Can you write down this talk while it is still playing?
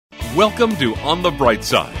Welcome to On the Bright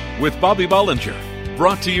Side with Bobby Bollinger.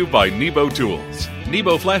 Brought to you by Nebo Tools.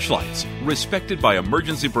 Nebo flashlights, respected by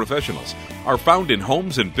emergency professionals, are found in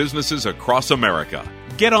homes and businesses across America.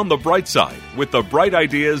 Get on the bright side with the bright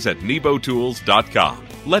ideas at nebotools.com.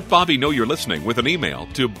 Let Bobby know you're listening with an email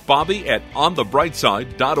to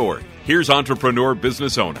bobby@onthebrightside.org. Here's entrepreneur,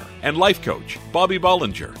 business owner, and life coach Bobby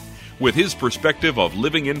Bollinger with his perspective of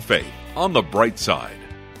living in faith on the bright side.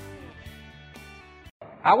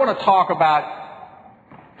 I want to talk about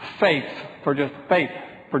faith for just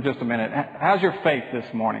a minute. How's your faith this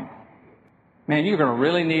morning? Man, you're going to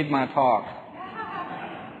really need my talk.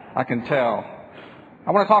 I can tell.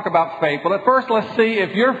 I want to talk about faith, but at first let's see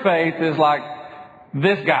if your faith is like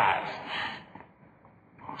this guy's.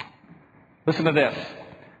 Listen to this.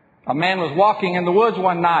 A man was walking in the woods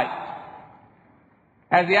one night.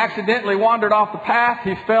 As he accidentally wandered off the path,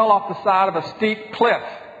 he fell off the side of a steep cliff.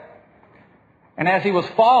 And as he was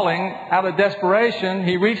falling, out of desperation,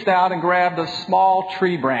 he reached out and grabbed a small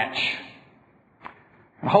tree branch.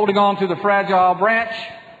 And holding on to the fragile branch,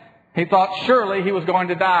 he thought surely he was going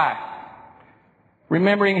to die.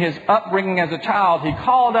 Remembering his upbringing as a child, he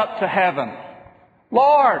called up to heaven,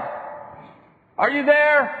 "Lord, are you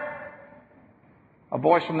there?" A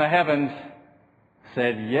voice from the heavens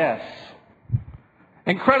said, "Yes."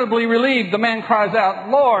 Incredibly relieved, the man cries out,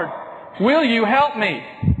 "Lord, will you help me?"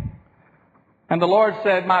 And the Lord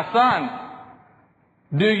said, "My son,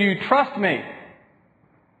 do you trust me?"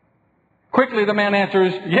 Quickly the man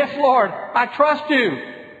answers, "Yes, Lord, I trust you."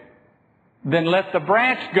 "Then let the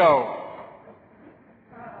branch go."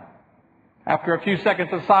 After a few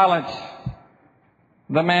seconds of silence,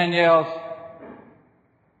 the man yells,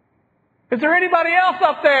 "Is there anybody else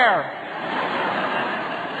up there?"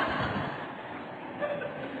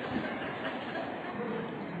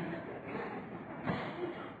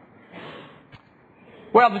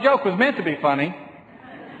 Well, the joke was meant to be funny.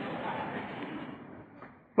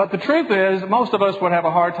 But the truth is, most of us would have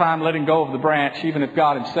a hard time letting go of the branch, even if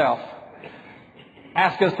God Himself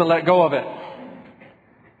asked us to let go of it.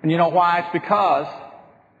 And you know why? It's because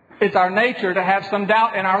it's our nature to have some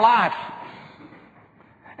doubt in our life.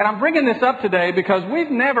 And I'm bringing this up today because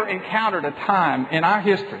we've never encountered a time in our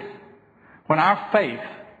history when our faith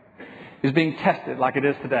is being tested like it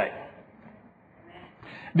is today.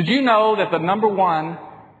 Did you know that the number one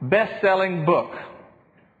best-selling book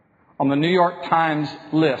on the New York Times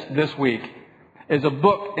list this week is a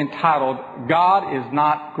book entitled "God is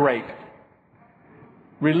Not Great.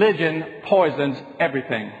 Religion Poisons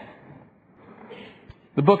Everything"?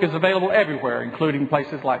 The book is available everywhere, including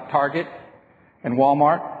places like Target and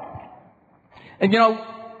Walmart. And you know,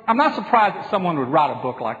 I'm not surprised that someone would write a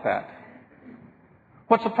book like that.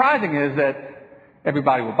 What's surprising is that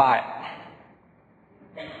everybody will buy it.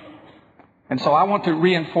 And so I want to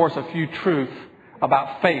reinforce a few truths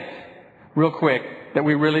about faith real quick that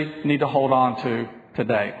we really need to hold on to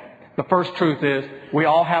today. The first truth is we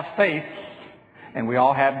all have faith and we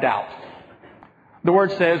all have doubt. The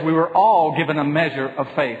Word says we were all given a measure of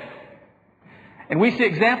faith. And we see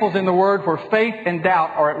examples in the Word where faith and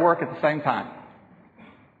doubt are at work at the same time.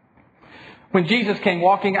 When Jesus came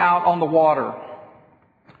walking out on the water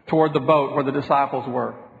toward the boat where the disciples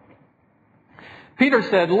were, Peter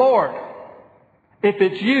said, "Lord, if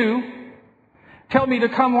it's you, tell me to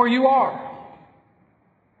come where you are."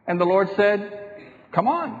 And the Lord said, "Come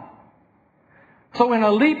on." So in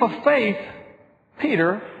a leap of faith,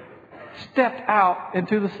 Peter stepped out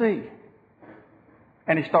into the sea.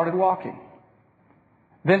 And he started walking.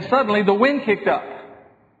 Then suddenly the wind kicked up.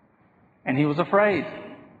 And he was afraid.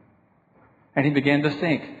 And he began to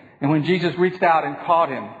sink. And when Jesus reached out and caught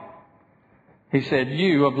him, He said,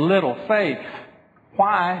 "You of little faith,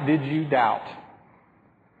 why did you doubt?"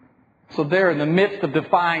 So there in the midst of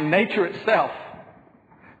defying nature itself,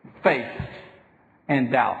 faith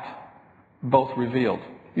and doubt both revealed.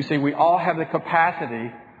 You see, we all have the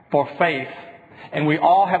capacity for faith and we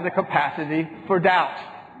all have the capacity for doubt.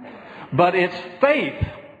 But it's faith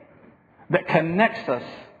that connects us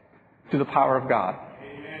to the power of God.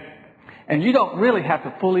 And you don't really have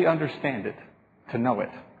to fully understand it to know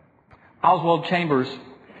it. Oswald Chambers,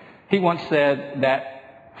 he once said that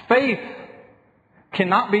faith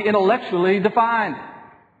cannot be intellectually defined.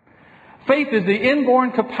 Faith is the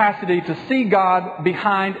inborn capacity to see God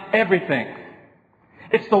behind everything.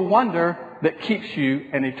 It's the wonder that keeps you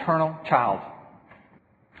an eternal child.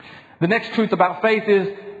 The next truth about faith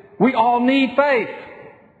is we all need faith.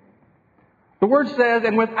 The Word says,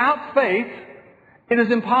 and without faith, it is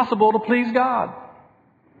impossible to please God.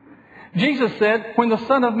 Jesus said, when the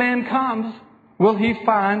Son of Man comes, will He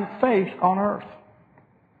find faith on earth?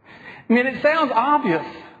 I mean, it sounds obvious,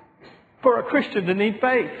 for a Christian to need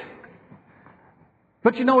faith.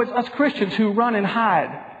 But you know, it's us Christians who run and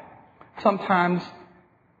hide sometimes,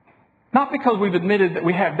 not because we've admitted that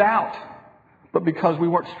we have doubt, but because we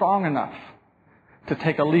weren't strong enough to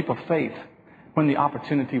take a leap of faith when the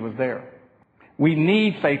opportunity was there. We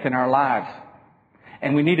need faith in our lives,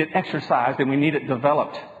 and we need it exercised, and we need it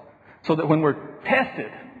developed, so that when we're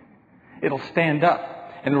tested, it'll stand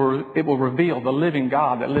up, and it will reveal the living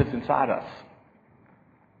God that lives inside us.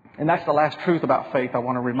 And that's the last truth about faith I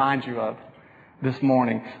want to remind you of this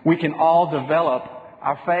morning. We can all develop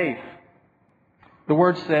our faith. The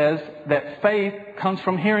Word says that faith comes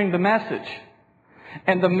from hearing the message,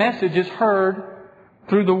 and the message is heard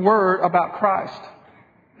through the Word about Christ.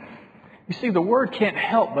 You see, the Word can't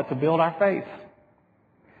help but to build our faith.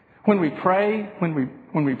 When we pray, when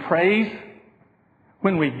we praise,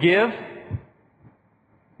 when we give,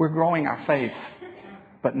 we're growing our faith.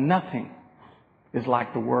 But nothing is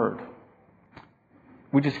like the Word.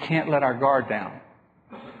 We just can't let our guard down,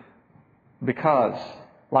 because,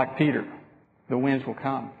 like Peter, the winds will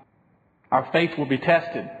come. Our faith will be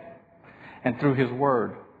tested, and through His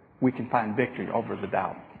Word, we can find victory over the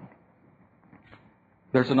doubt.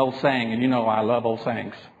 There's an old saying, and you know I love old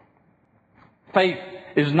sayings. Faith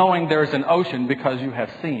is knowing there's an ocean because you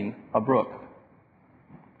have seen a brook.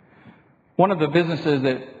 One of the businesses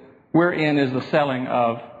that we're in is the selling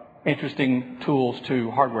of interesting tools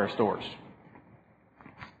to hardware stores.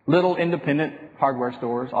 Little independent hardware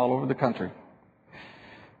stores all over the country.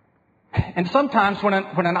 And sometimes when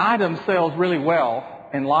an item sells really well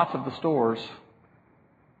in lots of the stores,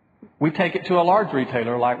 we take it to a large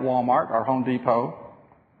retailer like Walmart or Home Depot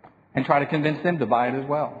and try to convince them to buy it as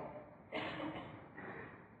well.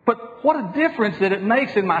 But what a difference that it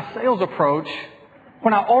makes in my sales approach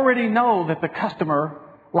when I already know that the customer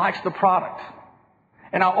likes the product,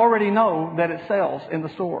 and I already know that it sells in the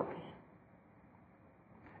store.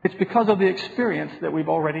 It's because of the experience that we've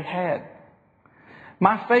already had.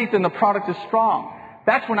 My faith in the product is strong.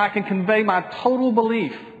 That's when I can convey my total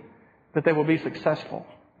belief that they will be successful.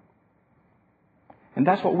 And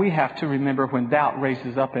that's what we have to remember when doubt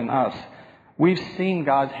raises up in us. We've seen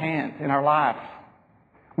God's hand in our life.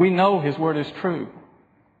 We know His Word is true.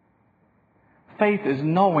 Faith is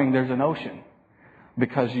knowing there's an ocean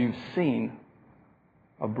because you've seen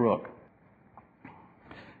a brook.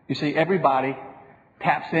 You see, everybody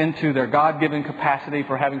taps into their God-given capacity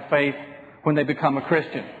for having faith when they become a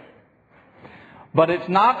Christian. But it's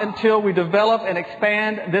not until we develop and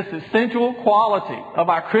expand this essential quality of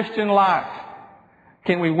our Christian life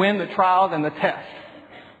can we win the trials and the tests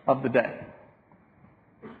of the day.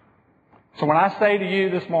 So when I say to you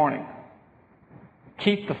this morning,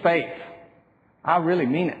 keep the faith, I really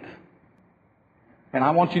mean it. And I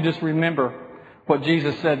want you to just remember what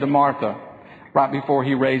Jesus said to Martha right before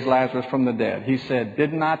He raised Lazarus from the dead. He said,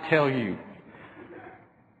 "Didn't I tell you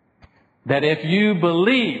that if you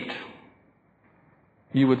believed,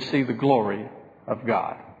 you would see the glory of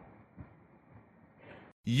God?"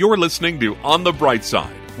 You're listening to On the Bright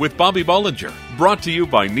Side with Bobby Bollinger, brought to you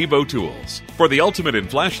by Nebo Tools. For the ultimate in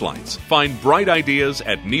flashlights, find bright ideas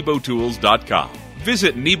at nebotools.com.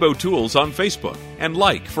 Visit Nebo Tools on Facebook and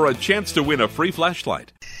like for a chance to win a free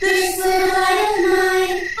flashlight. This little light of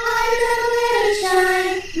mine, I'm gonna let it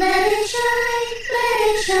shine, let it shine, let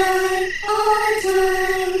it shine all the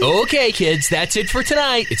time. Okay, kids, that's it for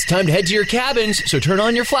tonight. It's time to head to your cabins, so turn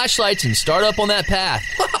on your flashlights and start up on that path.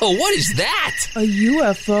 Whoa, what is that? A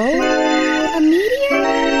UFO? A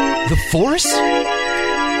meteor? The Force?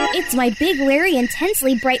 It's my Big Larry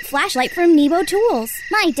Intensely Bright flashlight from Nebo Tools.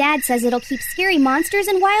 My dad says it'll keep scary monsters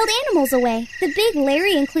and wild animals away. The Big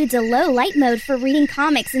Larry includes a low light mode for reading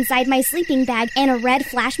comics inside my sleeping bag and a red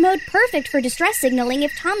flash mode perfect for distress signaling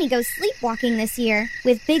if Tommy goes sleepwalking this year.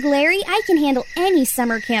 With Big Larry, I can handle any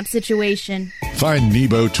summer camp situation. Find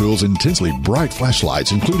Nebo Tools' intensely bright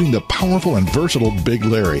flashlights, including the powerful and versatile Big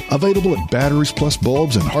Larry, available at Batteries Plus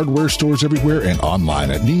Bulbs and hardware stores everywhere and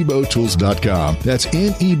online at nebotools.com. That's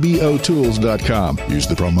nebotools.com. Use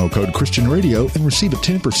the promo code Christian Radio and receive a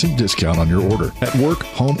 10% discount on your order at work,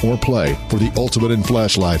 home, or play. For the ultimate in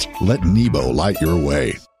flashlights, let Nebo light your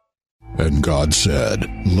way. And God said,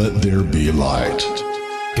 "Let there be light."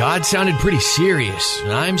 God sounded pretty serious,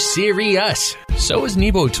 and I'm serious. So is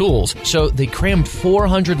Nebo Tools. So they crammed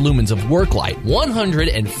 400 lumens of work light,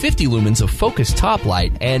 150 lumens of focus top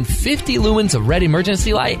light, and 50 lumens of red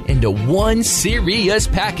emergency light into one serious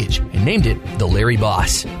package and named it the Larry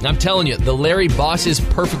Boss. I'm telling you, the Larry Boss is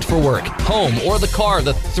perfect for work, home, or the car.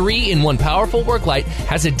 The 3-in-1 powerful work light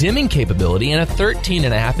has a dimming capability and a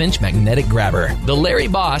 13.5-inch magnetic grabber. The Larry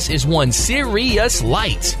Boss is one serious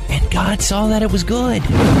light, and God saw that it was good.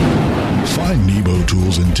 Find Nebo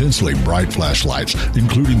Tools' intensely bright flashlights,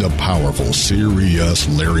 including the powerful Sirius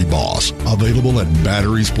Larry Boss. Available at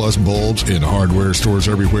batteries plus bulbs in hardware stores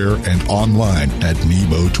everywhere and online at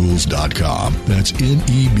nebotools.com. That's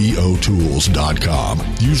NEBOtools.com.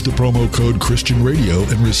 Use the promo code Christian Radio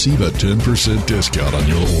and receive a 10% discount on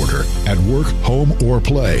your order. At work, home, or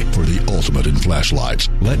play, for the ultimate in flashlights.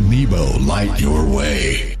 Let Nebo light your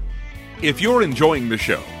way. If you're enjoying the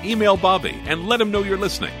show, email Bobby and let him know you're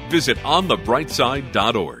listening. Visit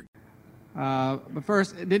onthebrightside.org. But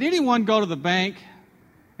first, did anyone go to the bank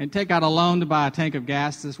and take out a loan to buy a tank of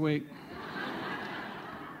gas this week?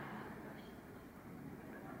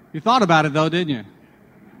 You thought about it, though, didn't you?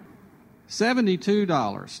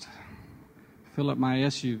 $72 to fill up my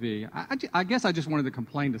SUV. I guess I just wanted to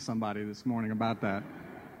complain to somebody this morning about that.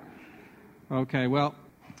 Okay, well,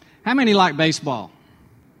 how many like baseball?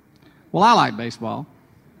 Well, I like baseball,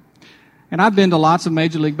 and I've been to lots of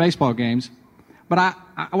Major League Baseball games, but I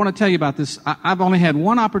want to tell you about this. I've only had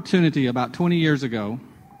one opportunity about 20 years ago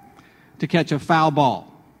to catch a foul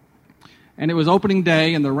ball, and it was opening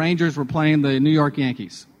day, and the Rangers were playing the New York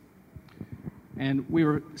Yankees, and we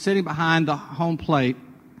were sitting behind the home plate,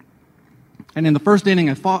 and in the first inning,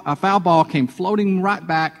 a foul ball came floating right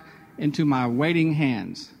back into my waiting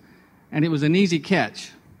hands, and it was an easy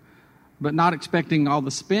catch, but not expecting all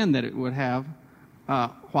the spin that it would have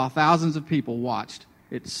while thousands of people watched.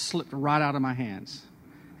 It slipped right out of my hands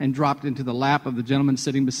and dropped into the lap of the gentleman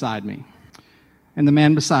sitting beside me. And the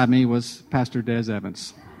man beside me was Pastor Des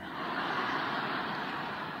Evans.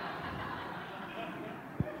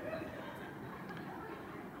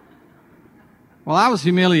 Well, I was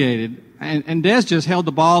humiliated, and Des just held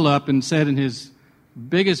the ball up and said in his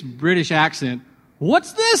biggest British accent,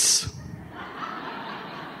 "What's this?"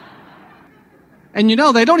 And you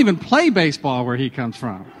know, they don't even play baseball where he comes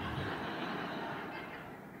from.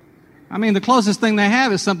 I mean, the closest thing they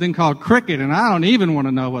have is something called cricket, and I don't even want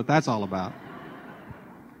to know what that's all about.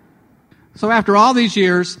 So after all these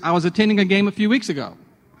years, I was attending a game a few weeks ago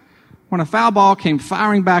when a foul ball came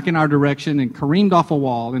firing back in our direction and careened off a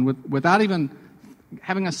wall, and without even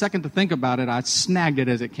having a second to think about it, I snagged it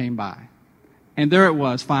as it came by. And there it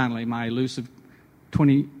was, finally, my elusive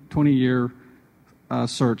 20-year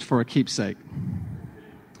search for a keepsake.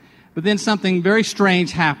 But then something very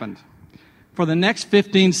strange happened. For the next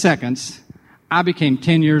 15 seconds, I became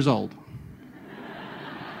 10 years old.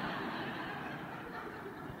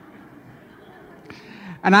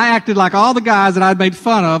 And I acted like all the guys that I'd made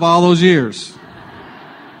fun of all those years.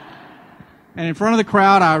 And in front of the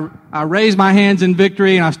crowd, I raised my hands in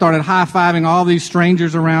victory, and I started high-fiving all these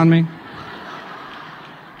strangers around me.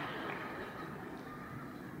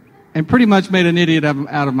 And pretty much made an idiot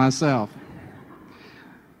out of myself.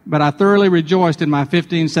 But I thoroughly rejoiced in my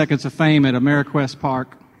 15 seconds of fame at Ameriquest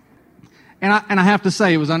Park. And I have to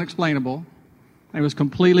say, it was unexplainable. It was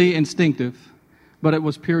completely instinctive, but it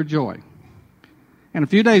was pure joy. And a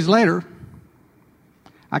few days later,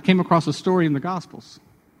 I came across a story in the Gospels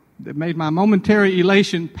that made my momentary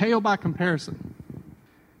elation pale by comparison.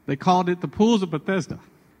 They called it the pools of Bethesda.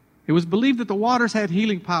 It was believed that the waters had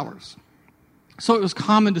healing powers. So it was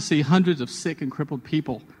common to see hundreds of sick and crippled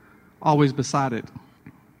people always beside it.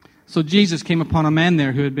 So Jesus came upon a man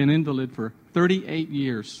there who had been invalid for 38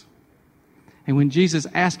 years. And when Jesus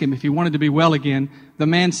asked him if he wanted to be well again, the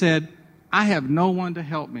man said, "I have no one to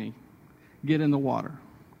help me get in the water."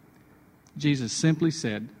 Jesus simply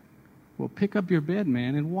said, "Well, pick up your bed,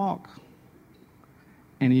 man, and walk."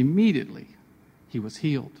 And immediately he was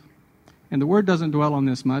healed. And the word doesn't dwell on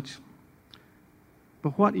this much,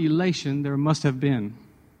 but what elation there must have been.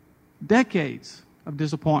 Decades of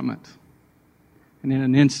disappointment. And in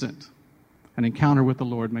an instant, an encounter with the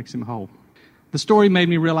Lord makes him whole. The story made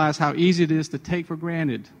me realize how easy it is to take for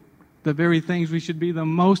granted the very things we should be the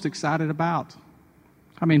most excited about.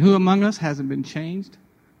 I mean, who among us hasn't been changed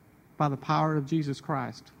by the power of Jesus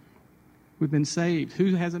Christ? We've been saved.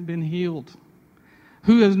 Who hasn't been healed?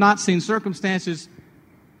 Who has not seen circumstances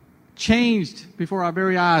changed before our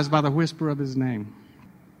very eyes by the whisper of his name?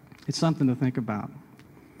 It's something to think about.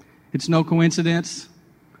 It's no coincidence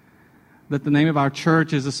that the name of our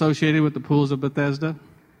church is associated with the pools of Bethesda.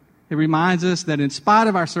 It reminds us that in spite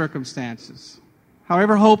of our circumstances,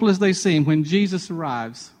 however hopeless they seem, when Jesus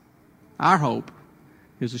arrives, our hope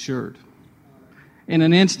is assured. In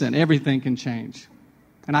an instant, everything can change.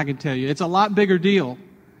 And I can tell you, it's a lot bigger deal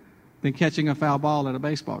than catching a foul ball at a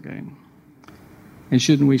baseball game. And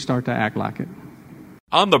shouldn't we start to act like it?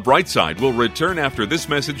 On the Bright Side will return after this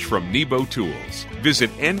message from Nebo Tools. Visit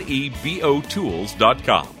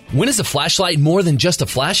nebotools.com. When is a flashlight more than just a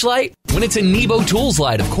flashlight? When it's a Nebo Tools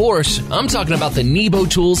light, of course. I'm talking about the Nebo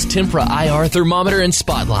Tools Tempra IR thermometer and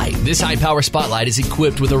spotlight. This high-power spotlight is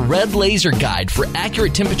equipped with a red laser guide for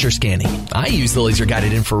accurate temperature scanning. I use the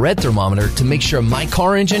laser-guided infrared thermometer to make sure my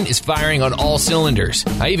car engine is firing on all cylinders.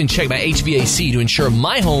 I even check my HVAC to ensure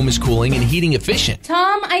my home is cooling and heating efficient.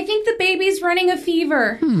 Tom, I think the baby's running a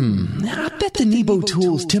fever. I bet the Nebo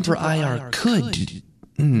Tools Tempra IR could.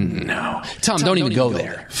 No. Tom, don't even go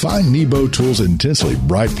there. Find Nebo Tools' intensely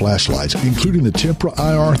bright flashlights, including the Tempra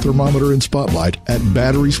IR thermometer and spotlight, at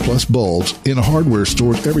Batteries Plus Bulbs in hardware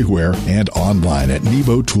stores everywhere and online at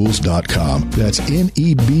nebotools.com. That's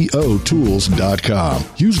NEBO Tools.com.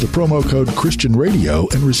 Use the promo code Christian Radio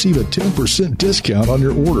and receive a 10% discount on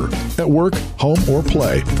your order. At work, home, or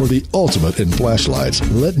play, for the ultimate in flashlights,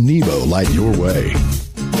 let Nebo light your way.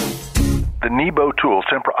 The Nebo Tools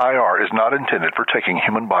Tempra IR is not intended for taking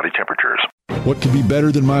human body temperatures. What could be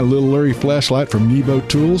better than my Little Larry flashlight from Nebo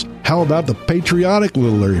Tools? How about the patriotic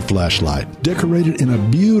Little Larry flashlight? Decorated in a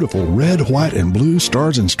beautiful red, white, and blue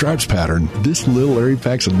stars and stripes pattern, this Little Larry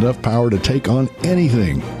packs enough power to take on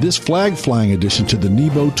anything. This flag-flying addition to the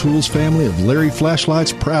Nebo Tools family of Larry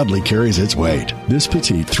flashlights proudly carries its weight. This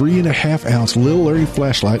petite 3.5-ounce Little Larry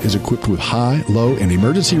flashlight is equipped with high, low, and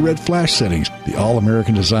emergency red flash settings. The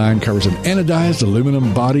all-American design covers an anodized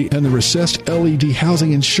aluminum body, and the recessed LED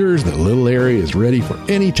housing ensures that Little Larry is ready for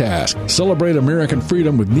any task. Celebrate American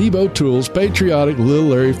freedom with Nebo Tools' patriotic Little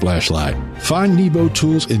Larry flashlight. Find Nebo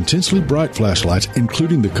Tools' intensely bright flashlights,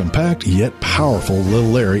 including the compact yet powerful Little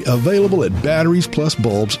Larry, available at Batteries Plus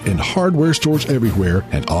Bulbs in hardware stores everywhere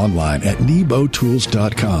and online at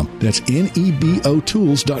nebotools.com. That's NEBO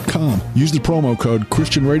Tools.com. Use the promo code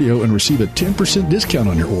Christian Radio and receive a 10% discount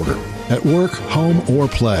on your order. At work, home, or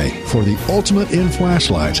play, for the ultimate in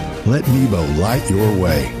flashlights, let Nebo light your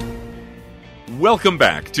way. Welcome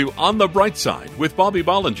back to On the Bright Side with Bobby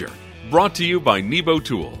Bollinger, brought to you by Nebo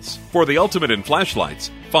Tools. For the ultimate in flashlights,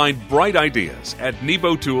 find bright ideas at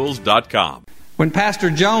nebotools.com. When Pastor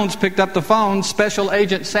Jones picked up the phone, Special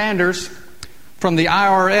Agent Sanders from the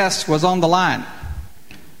IRS was on the line.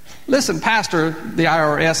 "Listen, Pastor," the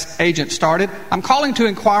IRS agent started, "I'm calling to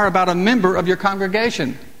inquire about a member of your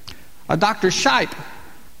congregation, a Dr. Shipe.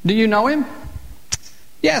 Do you know him?"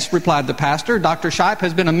 "Yes," replied the pastor. "Dr. Shipe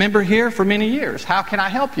has been a member here for many years. How can I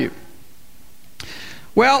help you?"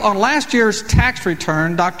 "Well, on last year's tax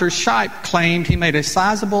return, Dr. Shipe claimed he made a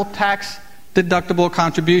sizable tax-deductible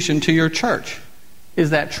contribution to your church.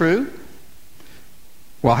 Is that true?"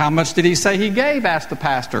 "Well, how much did he say he gave?" asked the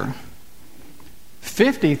pastor.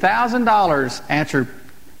 $50,000, answered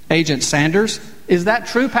Agent Sanders. "Is that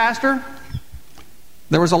true, Pastor?"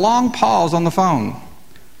 There was a long pause on the phone.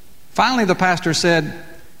 Finally, the pastor said,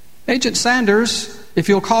 "Agent Sanders, if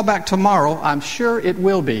you'll call back tomorrow, I'm sure it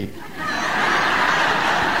will be."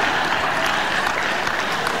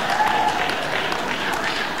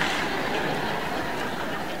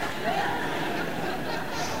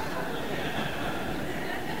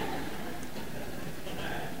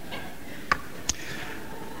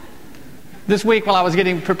 This week, while I was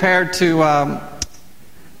getting prepared to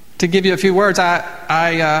give you a few words,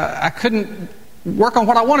 I couldn't work on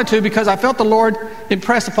what I wanted to because I felt the Lord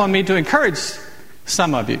impress upon me to encourage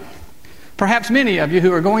some of you, perhaps many of you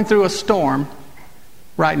who are going through a storm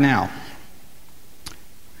right now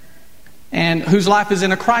and whose life is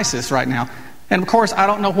in a crisis right now. And of course, I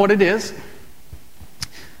don't know what it is,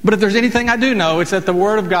 but if there's anything I do know, it's that the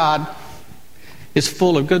Word of God is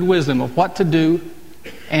full of good wisdom of what to do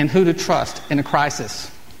and who to trust in a crisis.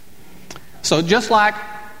 So just like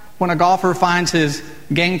when a golfer finds his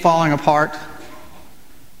game falling apart,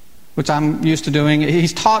 which I'm used to doing,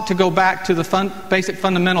 he's taught to go back to the basic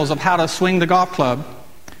fundamentals of how to swing the golf club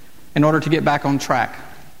in order to get back on track.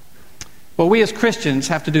 Well, we as Christians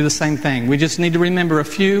have to do the same thing. We just need to remember a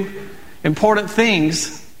few important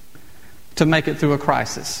things to make it through a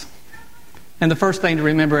crisis. And the first thing to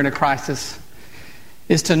remember in a crisis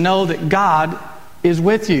is to know that God is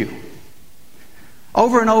with you.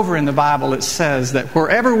 Over and over in the Bible it says that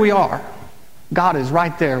wherever we are, God is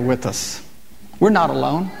right there with us. We're not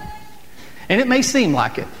alone. And it may seem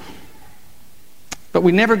like it, but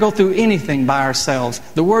we never go through anything by ourselves.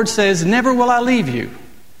 The Word says, "Never will I leave you,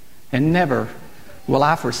 and never will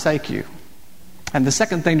I forsake you." And the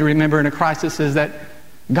second thing to remember in a crisis is that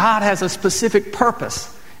God has a specific purpose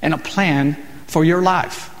and a plan for your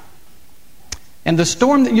life. And the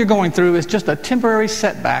storm that you're going through is just a temporary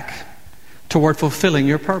setback toward fulfilling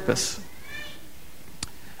your purpose.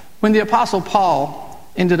 When the Apostle Paul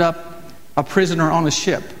ended up a prisoner on a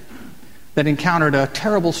ship that encountered a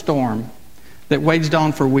terrible storm that waged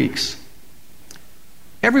on for weeks,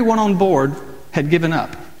 Everyone on board had given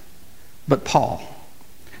up, but Paul.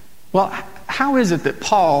 Well, how is it that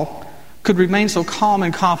Paul could remain so calm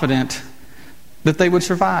and confident that they would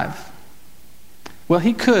survive? Well,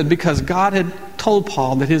 he could because God had told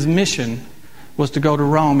Paul that his mission was to go to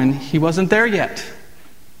Rome, and he wasn't there yet.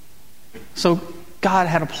 So God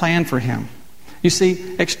had a plan for him. You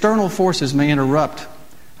see, external forces may interrupt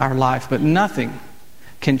our life, but nothing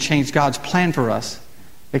can change God's plan for us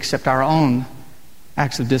except our own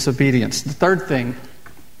acts of disobedience. The third thing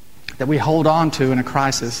that we hold on to in a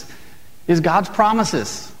crisis is God's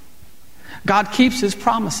promises. God keeps His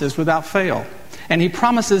promises without fail, and He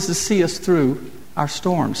promises to see us through our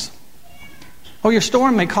storms. Oh, your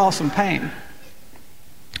storm may cause some pain.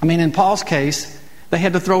 I mean, in Paul's case, they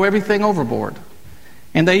had to throw everything overboard,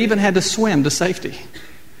 and they even had to swim to safety.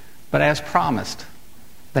 But as promised,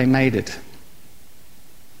 they made it.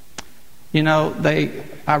 You know,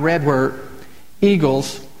 I read where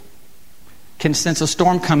eagles can sense a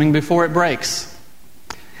storm coming before it breaks.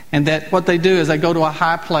 And that what they do is they go to a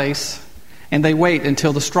high place and they wait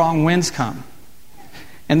until the strong winds come.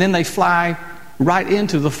 And then they fly right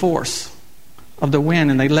into the force of the wind,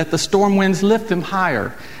 and they let the storm winds lift them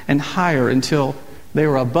higher and higher until they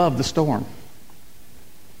are above the storm,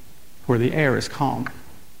 where the air is calm.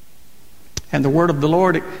 And the word of the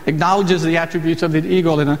Lord acknowledges the attributes of the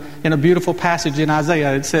eagle in a beautiful passage in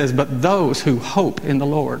Isaiah. It says, "But those who hope in the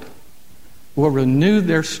Lord will renew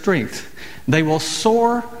their strength. They will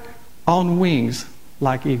soar on wings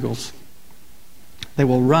like eagles. They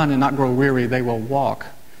will run and not grow weary. They will walk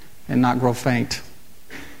and not grow faint."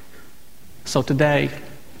 So today,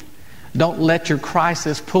 don't let your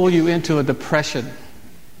crisis pull you into a depression,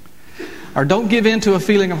 or don't give in to a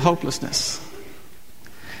feeling of hopelessness.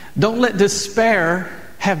 Don't let despair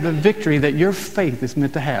have the victory that your faith is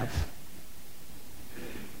meant to have.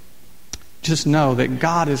 Just know that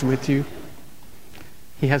God is with you.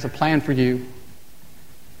 He has a plan for you,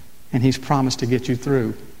 and He's promised to get you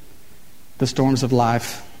through the storms of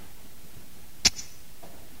life.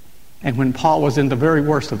 And when Paul was in the very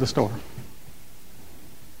worst of the storm,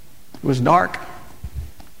 it was dark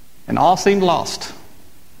and all seemed lost,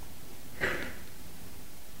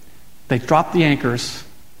 they dropped the anchors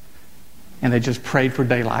and they just prayed for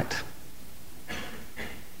daylight.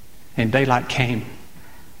 And daylight came.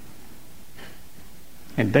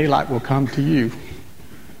 And daylight will come to you.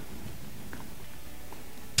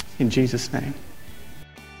 In Jesus' name.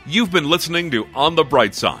 You've been listening to On the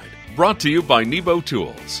Bright Side, brought to you by Nebo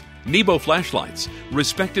Tools. Nebo flashlights,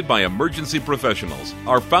 respected by emergency professionals,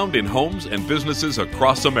 are found in homes and businesses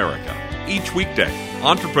across America. Each weekday,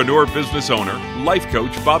 entrepreneur, business owner, life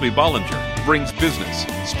coach Bobby Bollinger brings business,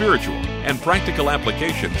 spiritual, and practical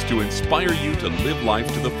applications to inspire you to live life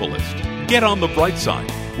to the fullest. Get on the bright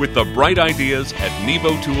side with the bright ideas at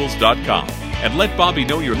nebotools.com, and let Bobby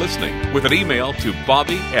know you're listening with an email to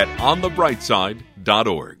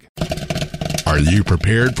bobby@onthebrightside.org. Are you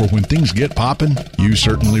prepared for when things get poppin'? You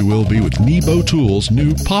certainly will be with Nebo Tools'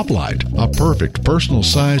 new Pop Light, a perfect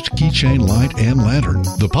personal-sized keychain light and lantern.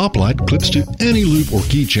 The Pop Light clips to any loop or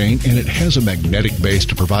keychain, and it has a magnetic base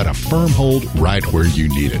to provide a firm hold right where you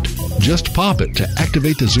need it. Just pop it to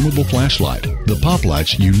activate the zoomable flashlight. The Pop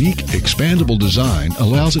Light's unique, expandable design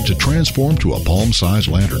allows it to transform to a palm-sized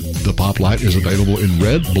lantern. The Pop Light is available in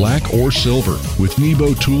red, black, or silver. With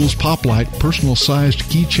Nebo Tools' Pop Light personal-sized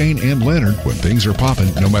keychain and lantern, when things are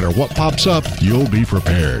popping, no matter what pops up, you'll be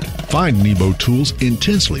prepared. Find Nebo Tools'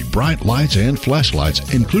 intensely bright lights and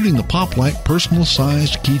flashlights, including the Pop Light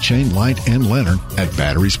personal-sized keychain light and lantern, at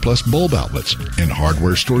Batteries Plus bulb outlets, in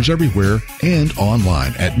hardware stores everywhere, and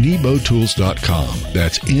online at nebotools.com.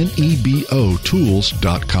 That's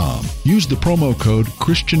NEBOTools.com. Use the promo code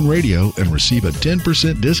Christian Radio and receive a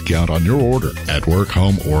 10% discount on your order at work,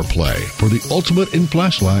 home, or play. For the ultimate in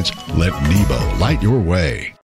flashlights, let Nebo light your way.